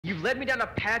You led me down a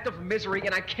path of misery,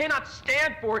 and I cannot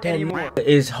stand for it anymore.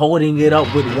 Is holding it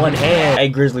up with one hand. Hey,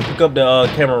 Grizzly, pick up the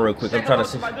camera real quick. I'm trying to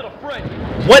see.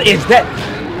 What is that?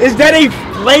 Is that a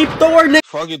flamethrower, nigga?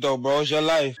 Fuck it though, bro. It's your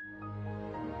life.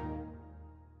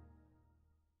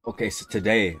 Okay, so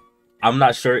today, I'm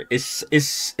not sure. It's a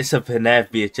Fnaf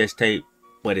VHS tape,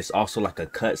 but it's also like a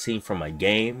cutscene from a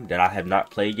game that I have not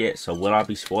played yet. So will I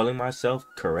be spoiling myself?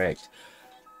 Correct.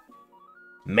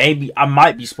 Maybe I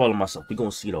might be spoiling myself. We're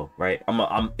gonna see though, right?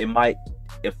 It might,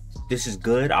 if this is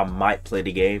good, I might play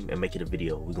the game and make it a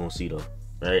video. We're gonna see though.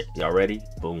 Right? Y'all ready?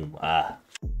 Boom.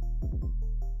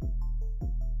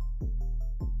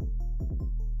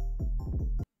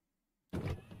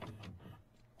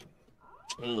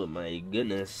 Oh my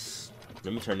goodness.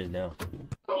 Let me turn this down.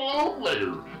 Hello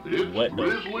there. It's What the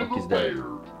Grizzly fuck is the that?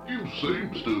 Bear. You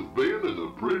seems to have been in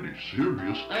a pretty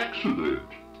serious accident.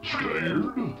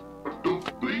 Scared?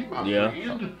 Don't be, my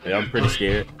friend. Yeah, I'm pretty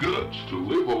scared. Guts to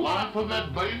live a life of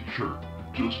adventure.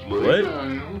 Just lay What?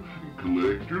 down and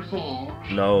collect your thoughts.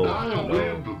 No, Dial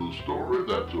no. into the story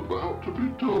that's about to be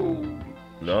told.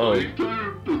 No. Stay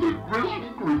tuned to the Grizzly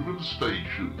Groovin'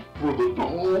 Station for the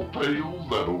tall tales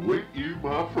that await you,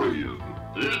 my friend.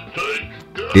 It takes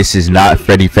guts. This is not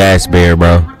Freddy Fazbear,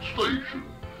 bro. Station.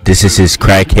 This is his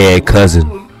crackhead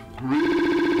cousin.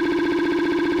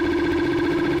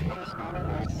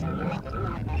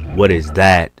 What is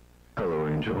that? Hello,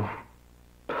 Angel.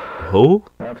 Who?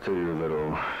 After your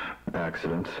little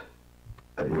accident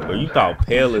that you Bro, you had, thought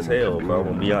pale as seemed to hell, be bro. I'm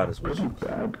in gonna be a honest with pretty you.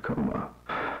 bad coma.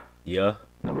 Yeah.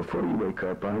 Now, before you wake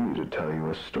up, I need to tell you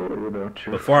a story about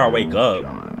your Before I wake friend, up.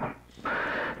 John.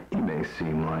 He may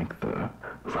seem like the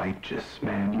righteous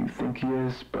man you think he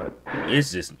is, but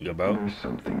It's this nigga, bro. there's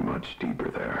something much deeper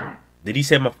there. Did he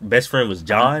say my best friend was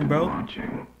John, I've been bro?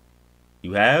 watching.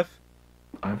 You have?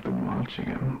 I've been watching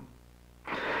him.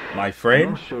 My I'll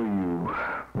friend? show you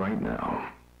right now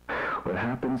what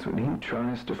happens when he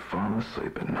tries to fall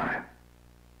asleep at night.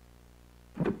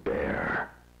 The bear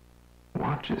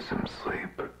watches him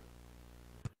sleep.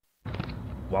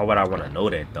 Why would I want to know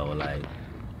that though? Like,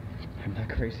 I'm not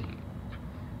crazy.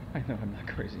 I know I'm not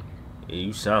crazy. yeah,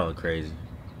 you sound crazy.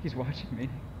 He's watching me.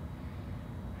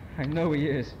 I know he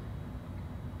is.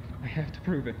 I have to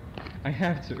prove it. I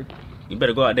have to. You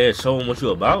better go out there and show him what you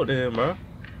about then, bro.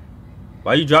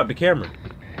 Why you drop the camera?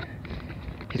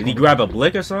 Did he grab a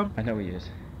blick or something? I know he is.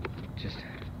 Just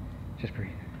breathe.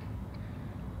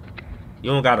 You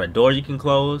don't got a door you can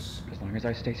close? As long as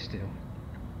I stay still,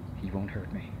 he won't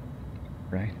hurt me.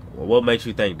 Right? Well, what makes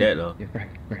you think that though? Yeah,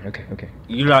 right, okay.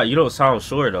 You don't sound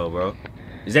sure though, bro.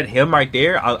 Is that him right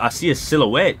there? I see a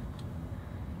silhouette.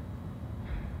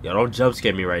 Yo, don't jump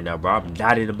scare me right now, bro. I'm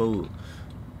not in the mood.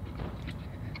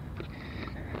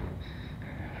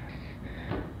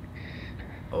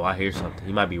 Oh, I hear something.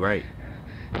 He might be right.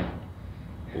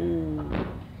 Ooh.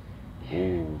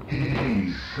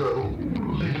 He's so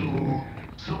little,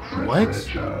 so What?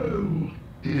 fragile.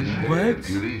 His What? head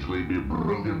could easily be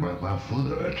broken by my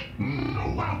foot. No,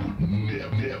 I would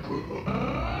never.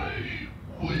 I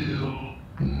will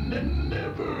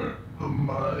never.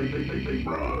 My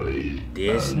bride.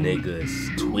 This nigga's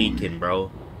tweaking,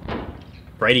 bro.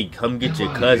 Brady, come get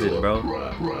your cousin, bro.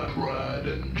 Right,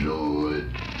 enjoy,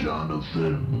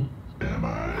 Jonathan. Am I?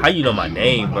 How you know my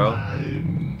name, bro?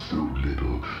 I'm so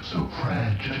little, so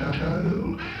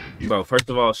fragile. Bro, first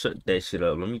of all, shut that shit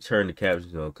up. Let me turn the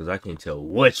captions on, because I can't tell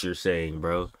what you're saying,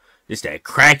 bro. It's that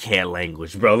crackhead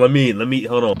language, bro. Let me,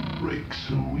 hold on. Break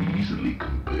so easily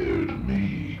compared to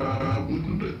me. I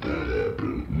wouldn't let that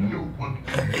happen. No one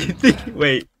can.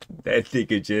 Wait, that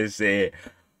nigga just said,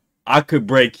 I could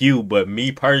break you, but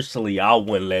me personally, I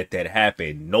wouldn't let that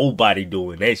happen. Nobody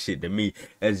doing that shit to me.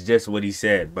 That's just what he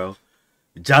said, bro.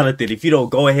 Jonathan, if you don't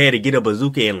go ahead and get a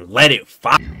bazooka and let it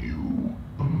fire. You,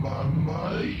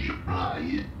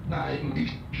 I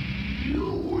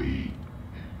enjoy.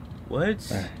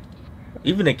 What?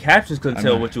 Even the captions couldn't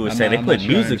tell what you were saying. They put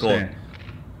music on.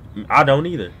 I don't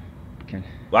either.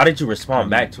 Why did you respond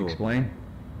back to him? Explain.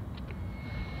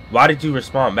 Why did you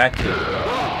respond back to him?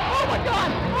 Oh my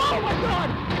god! Oh my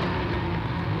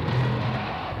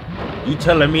god! You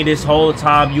telling me this whole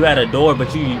time you had a door,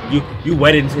 but you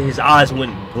waited until his eyes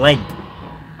went blank,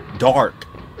 dark,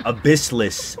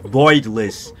 abyssless,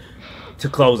 voidless to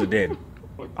close it in.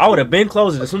 I would have been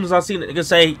closing as soon as I seen the nigga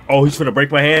say, "Oh, he's gonna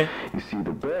break my hand." You see,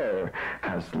 the bear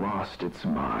has lost its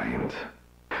mind.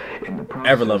 In the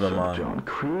process Ever-loving of mind. John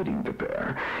creating the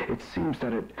bear, it seems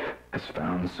that it has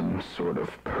found some sort of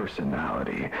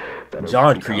personality that has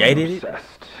John become created it?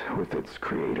 obsessed with its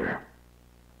creator.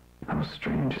 How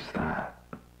strange is that?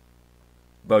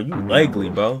 Bro, you ugly,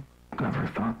 bro. Never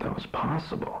thought that was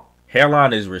possible.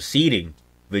 Hairline is receding.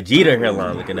 Vegeta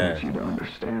hairline looking at. You to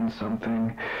understand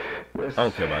something. This, I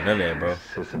don't care about none of that, bro.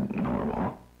 This isn't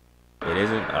normal. It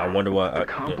isn't? I wonder why. The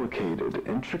complicated,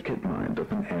 intricate mind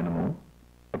of an animal,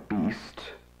 a beast,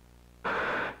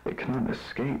 it cannot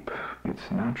escape its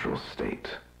natural state.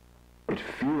 It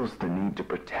feels the need to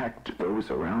protect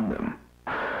those around them.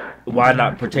 Why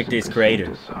not protect its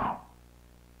creator? So.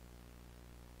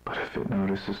 But if it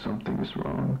notices something is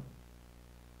wrong,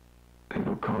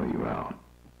 it'll call you out.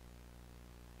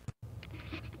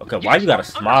 Okay, why you gotta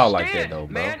smile like that though,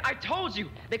 bro? Man, I told you,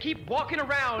 they keep walking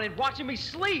around and watching me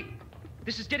sleep.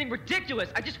 This is getting ridiculous.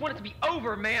 I just want it to be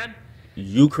over, man.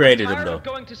 You created them I'm tired though. of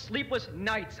going to sleepless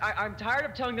nights. I'm tired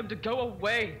of telling them to go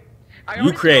away.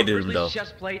 You created them though.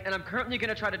 Chest plate, and I'm currently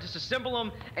gonna try to disassemble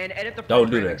them and edit the Don't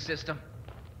do programming that. system.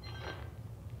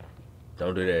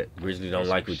 Don't do that. Grizzly don't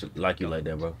like you like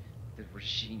that, bro. The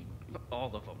regime,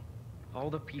 all of them, all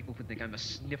the people who think I'm a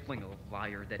sniffling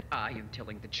liar, that I am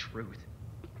telling the truth.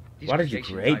 These Why did you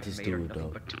creations create I've this made are dude, nothing though?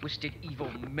 but twisted evil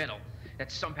metal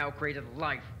that somehow created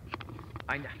life.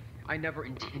 I never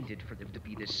intended for them to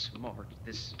be this smart.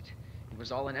 It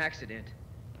was all an accident.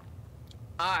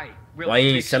 I will Why you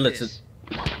ain't fix sell it to? this.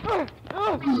 You know,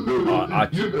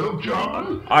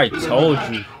 John, I told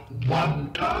you.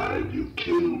 one time you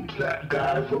killed that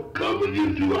guy for coming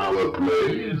into our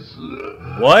place.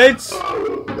 What?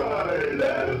 Our pride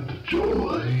and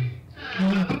joy.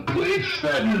 A place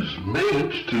that is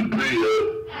meant to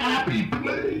be a happy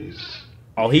place.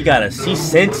 Oh, he got us. He's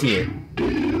sentient.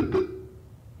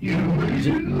 You made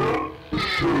it not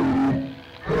so.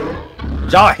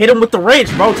 John, hit him with the wrench,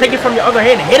 bro. Take it from your other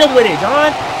hand and hit him with it,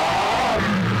 John.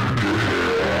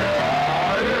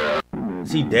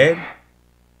 Is he dead?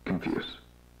 Confused.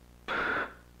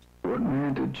 What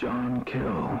man did John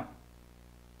kill?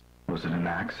 Was it an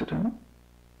accident?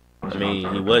 I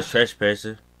mean, he was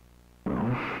trespassing.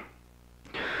 Well,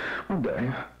 one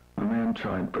day, a man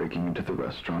tried breaking into the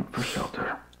restaurant for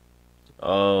shelter.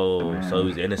 Oh, so he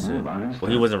was innocent.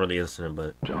 Well, he wasn't really innocent,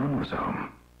 but John was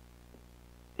home.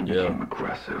 He yeah. became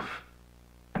aggressive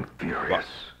and furious.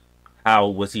 How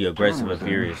was he aggressive and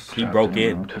furious? He broke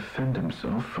in. To defend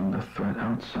himself from the threat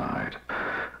outside.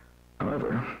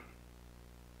 However,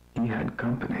 he had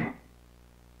company.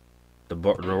 The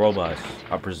robots,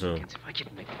 I presume. If I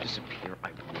could make it disappear, I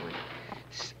would.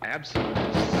 This is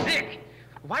absolutely sick.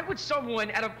 Why would someone,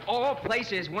 out of all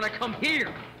places, want to come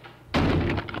here?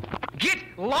 Get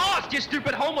lost, you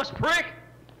stupid homeless prick!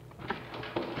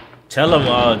 Tell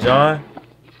him, John.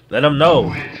 Let him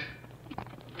know.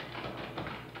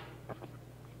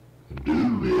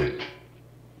 Do it.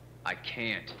 I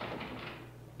can't.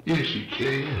 Yes, you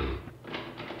can.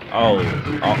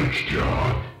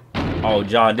 Oh,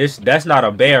 John, that's not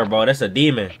a bear, bro. That's a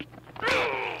demon.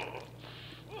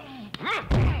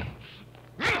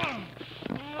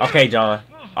 Okay, John.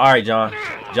 All right, John.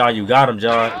 John, you got him,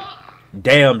 John.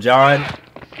 Damn, John.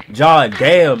 John,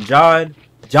 damn, John.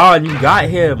 John, you got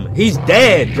him. He's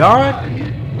dead, John.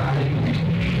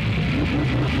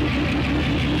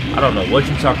 I don't know what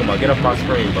you talking about. Get off my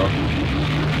screen, bro.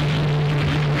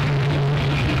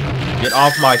 Get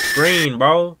off my screen,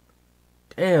 bro.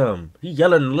 Damn, he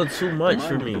yelling a little too much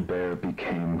for me. The bear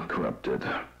became corrupted.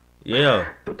 Yeah.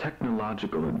 The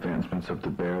technological advancements of the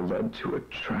bear led to a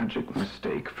tragic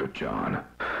mistake for John.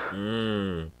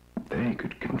 They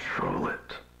could control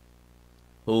it.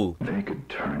 Who? They could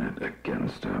turn it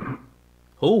against him.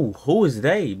 Who? Who is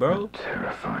they, bro? A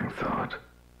terrifying thought.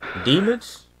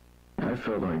 Demons? I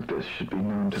felt like this should be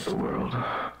known to the world.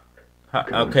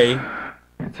 Okay.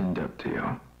 It's in debt to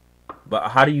you. But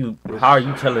how are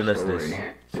you telling us this?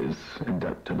 Story is in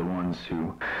debt to the ones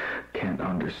who can't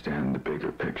understand the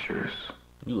bigger pictures.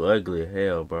 You ugly as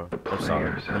hell, bro. I'm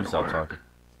sorry. Let me stop talking.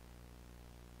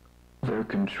 They're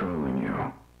controlling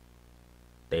you.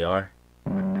 They are?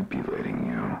 Manipulating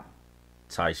you.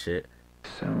 Tight shit.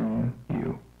 Selling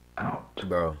you out.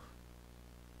 Bro.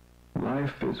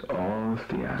 Life is all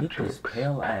theatrics. Get this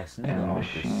pale ass nigga and off the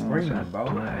machines screen, at bro.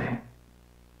 play.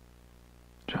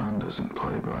 John doesn't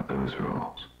play by those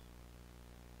rules.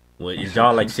 What, He is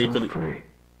John like sets himself secretly? free.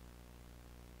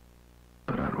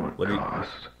 But at what What did-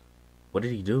 cost? What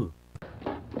did he do?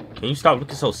 Can you stop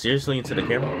looking so seriously into the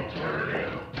camera?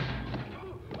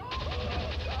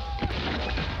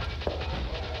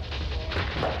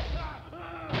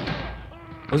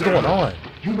 What's going on?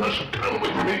 You must come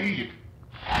with me.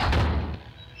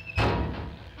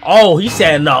 Oh, he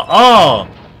said no.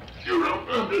 You don't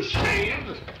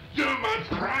understand. You're my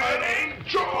pride and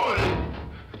joy.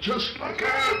 Just like I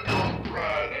have your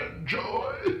pride and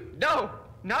joy. No,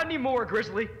 not anymore,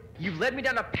 Grizzly. You've led me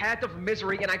down a path of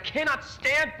misery, and I cannot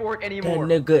stand for it That anymore.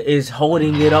 nigga is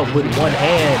holding it up with one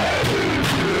hand.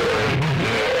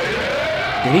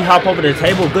 Did he hop over the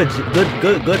table? Good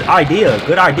idea.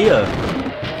 Good idea.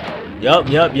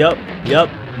 Yup.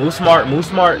 Move smart.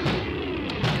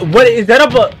 What is that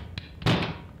up a...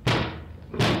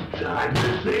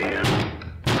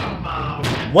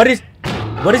 What is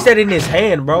that in his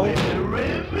hand, bro?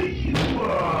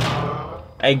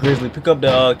 Hey, Grizzly, pick up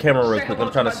the camera real quick.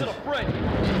 I'm trying to see.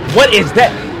 What is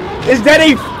that? Is that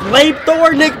a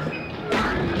flamethrower, nigga?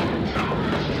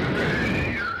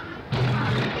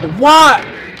 Why?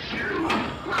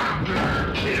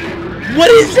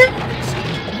 What is that?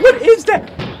 What is that?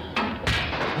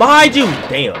 Behind you.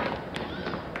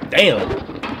 Damn.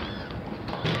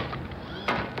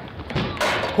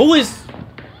 Who is...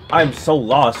 I'm so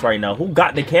lost right now. Who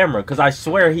got the camera? Because I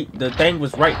swear the thing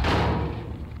was right.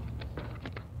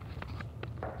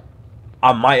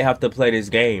 I might have to play this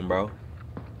game, bro.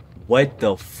 What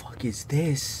the fuck is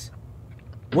this?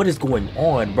 What is going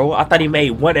on, bro? I thought he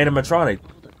made one animatronic.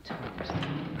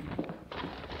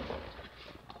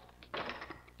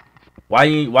 Why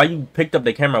you picked up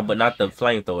the camera but not the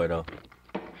flamethrower though?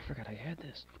 I forgot I had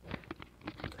this.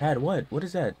 Had what? What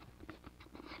is that?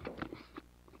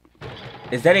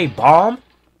 Is that a bomb?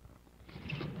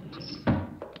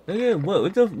 Nigga,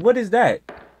 what is that?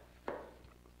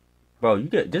 Bro, you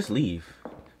just leave.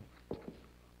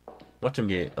 Watch him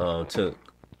get took.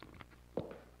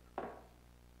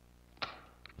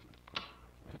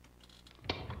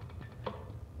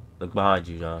 Look behind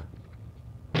you, John.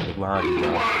 Look behind you,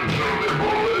 John.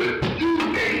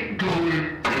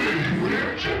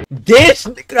 This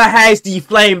nigga has the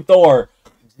flamethrower,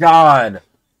 John.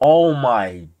 Oh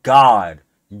my god.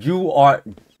 You are...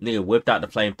 Nigga whipped out the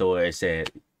flamethrower and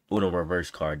said, Uno reverse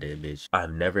card there, bitch.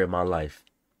 I've never in my life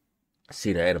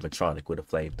seen an animatronic with a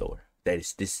flamethrower.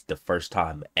 This is the first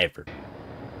time ever.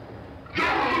 You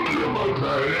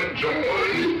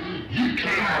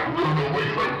cannot run away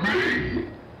from me.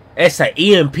 It's an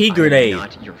EMP grenade. I'm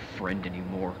not your friend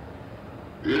anymore.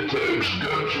 It takes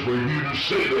guts for you to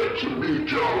say that to me,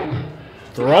 John.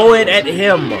 Throw it at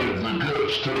him. The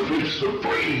guts to face the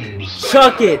flames.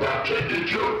 Chuck it.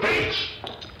 Your face.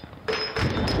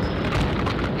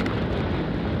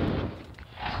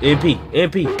 EMP.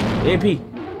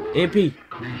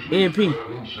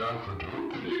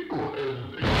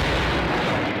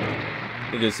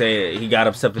 Nigga say he got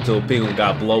himself into a pig and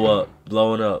got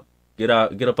blown up. Get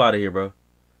up out of here, bro.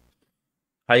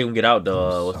 How you gonna get out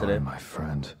though? What's Sorry, today? my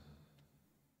friend.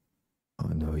 I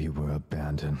know you were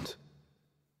abandoned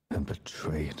and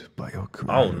betrayed by your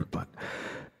creator, but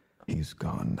he's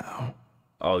gone now.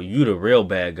 Oh, you the real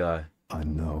bad guy. I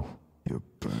know you're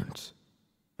burnt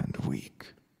and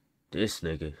weak. This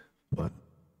nigga. But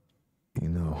you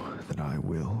know that I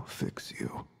will fix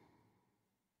you.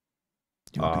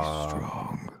 You'll be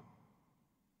strong.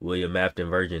 William Afton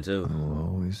virgin too. I'll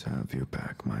always have your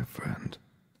back, my friend.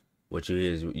 What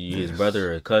you his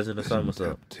brother or cousin or something? What's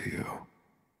up? To you.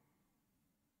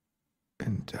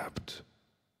 In debt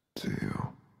to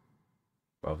you.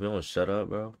 Bro, if you don't shut up,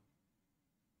 bro.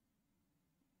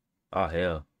 Oh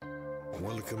hell.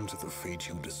 Welcome to the fate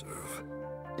you deserve.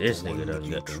 This nigga done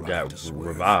got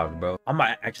revived, bro. I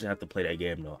might actually have to play that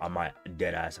game though. I might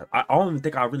dead ass. I don't even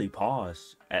think I really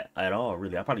paused at all.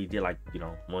 Really, I probably did like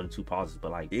 1-2 pauses,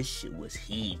 but like this shit was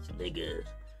heat, nigga.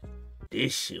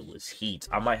 This shit was heat.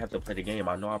 I might have to play the game.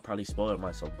 I know I probably spoiled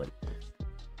myself, but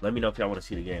let me know if y'all want to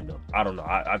see the game though. I don't know.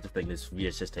 I just think this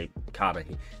VHS tape kinda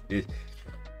hit.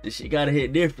 This shit gotta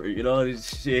hit different, you know.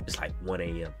 This shit. It's like 1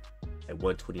 a.m. At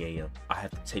 1:20 a.m. I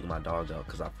have to take my dog out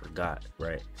because I forgot,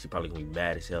 right? She probably gonna be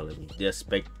mad as hell at me. Yeah,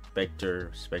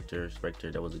 Spectre,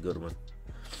 that was a good one.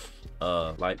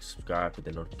 Like, subscribe, hit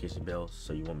the notification bell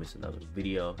so you won't miss another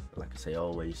video. Like I say,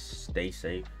 always stay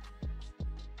safe.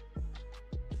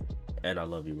 And I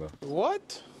love you, bro.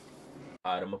 What?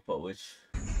 Alright, I'm a fuck with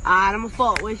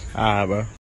you. Alright, bro.